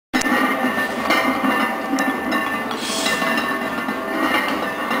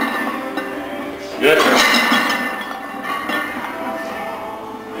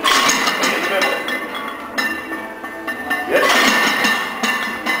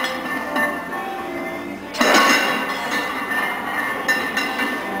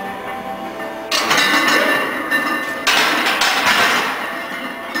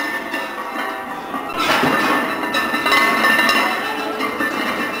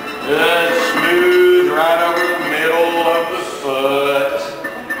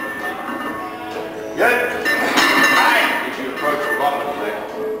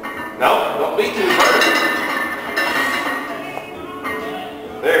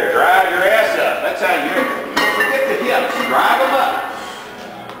That's how you don't forget the hips. Drive them up.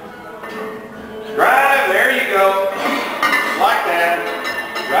 Drive, there you go. Like that.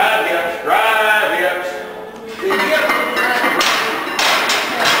 Drive hips, drive hips. The hips.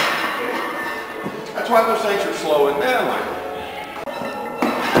 That's why those things are slowing down like that.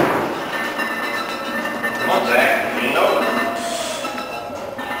 Come on, Zach. Lean over.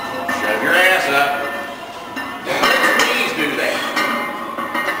 Shove your ass up. Don't let your knees do that.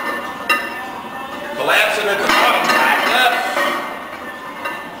 You're collapsing at the bottom. Back up.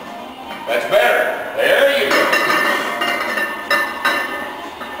 That's better. There you go.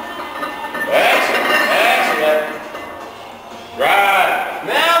 That's it. That's it. Right.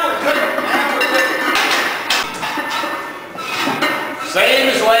 Now we're cooking. Now we're cooking. Same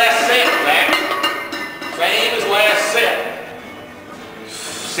as last set, Zach. Same as last set.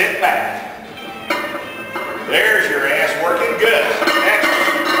 Sit back. There